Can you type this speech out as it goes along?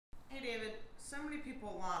David, so many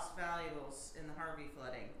people lost valuables in the Harvey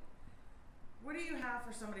flooding. What do you have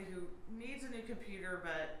for somebody who needs a new computer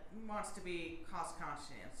but wants to be cost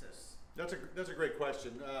conscientious? That's a great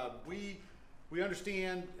question. We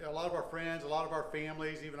understand a lot of our friends, a lot of our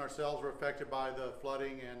families, even ourselves were affected by the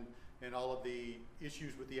flooding and all of the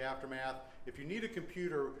issues with the aftermath. If you need a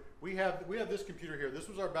computer, we have this computer here. This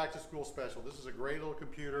was our back to school special. This is a great little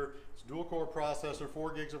computer. It's a dual core processor,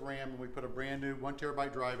 4 gigs of RAM, and we put a brand new 1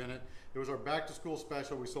 terabyte drive in it. It was our back to school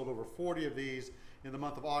special. We sold over 40 of these in the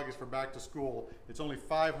month of August for back to school. It's only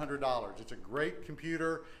 $500. It's a great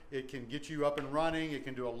computer. It can get you up and running. It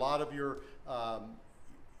can do a lot of your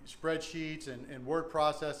spreadsheets and word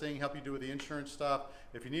processing, help you do with the insurance stuff.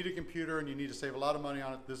 If you need a computer and you need to save a lot of money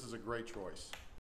on it, this is a great choice.